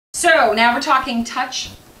So now we're talking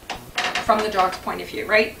touch from the dog's point of view,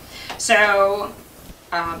 right? So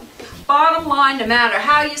bottom line, no matter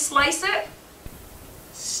how you slice it,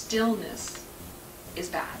 stillness is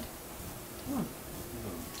bad.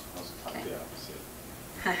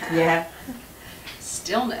 Okay. Yeah.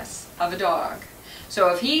 Stillness of a dog.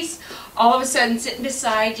 So if he's all of a sudden sitting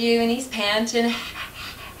beside you and he's panting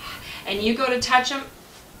and you go to touch him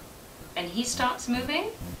and he stops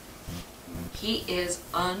moving, he is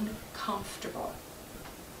uncomfortable.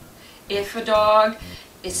 If a dog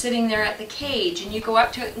is sitting there at the cage and you go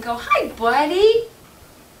up to it and go, "Hi, buddy,"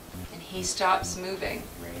 and he stops moving,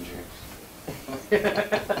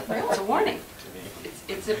 it's a warning.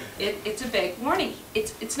 It's a big warning.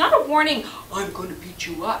 It's not a warning, "I'm going to beat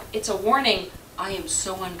you up." It's a warning, "I am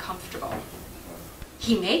so uncomfortable."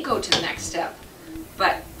 He may go to the next step,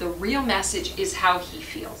 but the real message is how he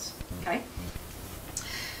feels. Okay?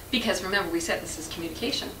 Because remember, we said this is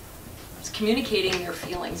communication. It's communicating your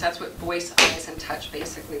feelings. That's what voice, eyes, and touch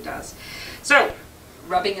basically does. So,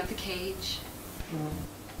 rubbing of the cage.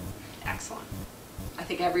 Excellent. I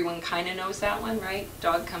think everyone kind of knows that one, right?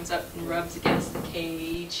 Dog comes up and rubs against the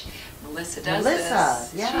cage. Melissa does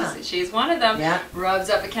this. Yeah. She's one of them. Yeah. Rubs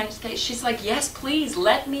up against the cage. She's like, "Yes, please,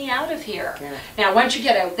 let me out of here." Yeah. Now, once you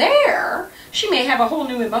get out there, she may have a whole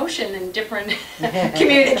new emotion and different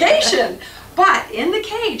communication. But in the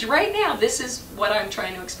cage right now, this is what I'm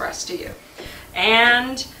trying to express to you.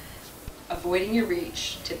 And avoiding your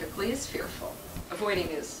reach typically is fearful. Avoiding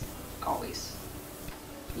is always,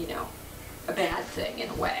 you know, a bad thing in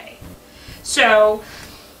a way. So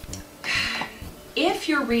if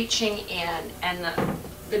you're reaching in and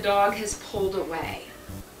the dog has pulled away,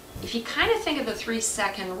 if you kind of think of the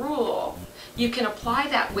 3-second rule, you can apply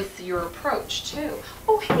that with your approach too.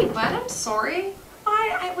 "Oh, hey, bud, I'm sorry.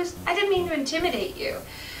 I didn't mean to intimidate you."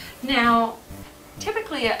 Now,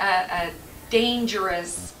 typically a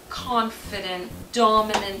dangerous, confident,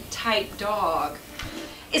 dominant type dog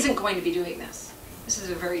isn't going to be doing this. This is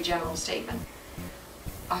a very general statement.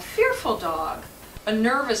 A fearful dog, a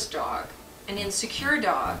nervous dog, an insecure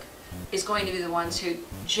dog is going to be the ones who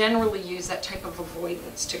generally use that type of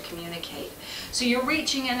avoidance to communicate. So you're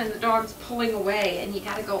reaching in and the dog's pulling away and you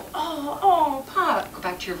got to go, "Oh, pup." Go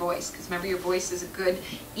back to your voice, because remember, your voice is a good,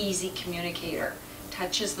 easy communicator.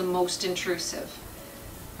 Touch is the most intrusive,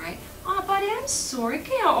 right? "Oh, buddy, I'm sorry.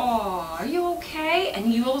 Oh, are you okay?"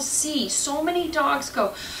 And you'll see so many dogs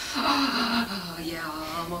go, "Oh, yeah,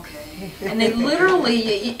 I'm okay." And they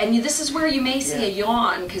literally, and this is where you may see a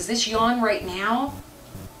yawn, because this yawn right now,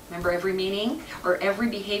 remember, every meaning or every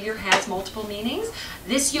behavior has multiple meanings.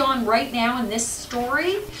 This yawn right now in this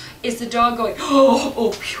story is the dog going,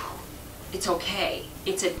 "Oh, phew. It's okay."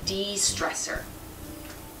 It's a de-stressor.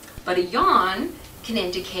 But a yawn can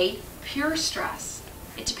indicate pure stress.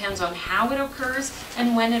 It depends on how it occurs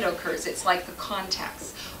and when it occurs. It's like the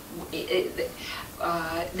context. The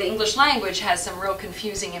English language has some real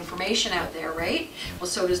confusing information out there, right? Well,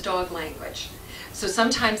 so does dog language. So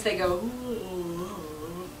sometimes they go,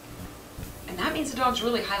 and that means the dog's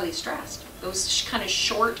really highly stressed. Those kind of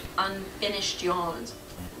short, unfinished yawns.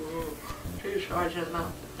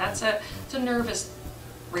 That's a nervous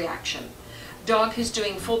reaction. Dog who's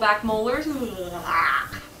doing full back molars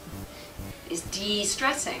is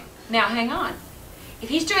de-stressing. Now, hang on. If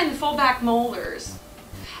he's doing the full back molars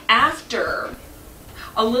after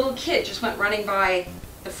a little kid just went running by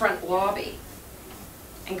the front lobby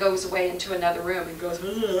and goes away into another room and goes,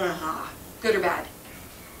 good or bad?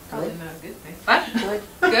 Probably not a good thing. What? Good.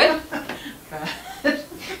 Good?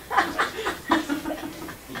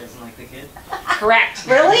 He doesn't like the kid? Correct.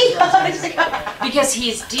 Really? Because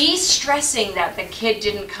he's de-stressing that the kid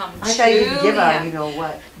didn't come I to thought you could give a, him. you know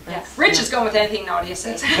what. Yeah. Rich is going with anything Nadia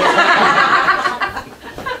says.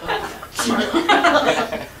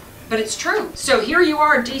 But it's true. So here you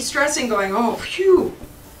are de-stressing, going, "Oh, phew,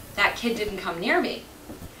 that kid didn't come near me."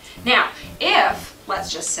 Now, if, let's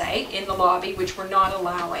just say, in the lobby, which we're not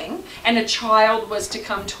allowing, and a child was to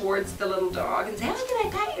come towards the little dog and say, "Oh, can I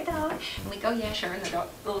pat your dog?" And we go, "Yeah, sure." And the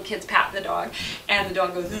little kid's patting the dog, and the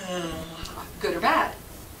dog goes, good or bad?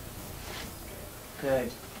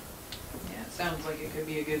 Good. Yeah, it sounds like it could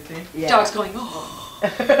be a good thing. Yeah. Dog's going, "Oh."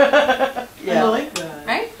 I Yeah. like that.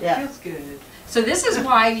 Right? Yeah. Feels good. So this is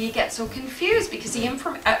why you get so confused, because the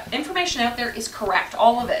information out there is correct,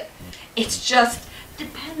 all of it. It's just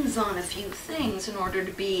depends on a few things in order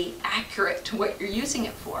to be accurate to what you're using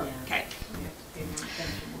it for. Yeah. Okay. You have to be more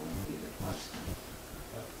intentional and leave it last time.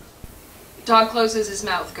 Dog closes his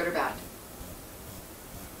mouth, good or bad?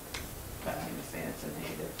 But I'm going to say it's a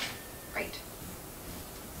negative. Right.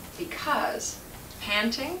 Because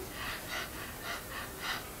panting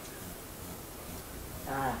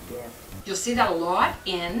Yeah. You'll see that a lot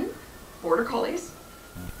in Border Collies,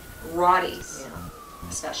 Rotties, Yeah.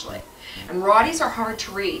 especially. And Rotties are hard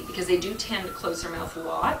to read because they do tend to close their mouth a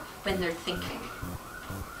lot when they're thinking.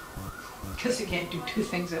 Because you can't do two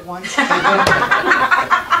things at once.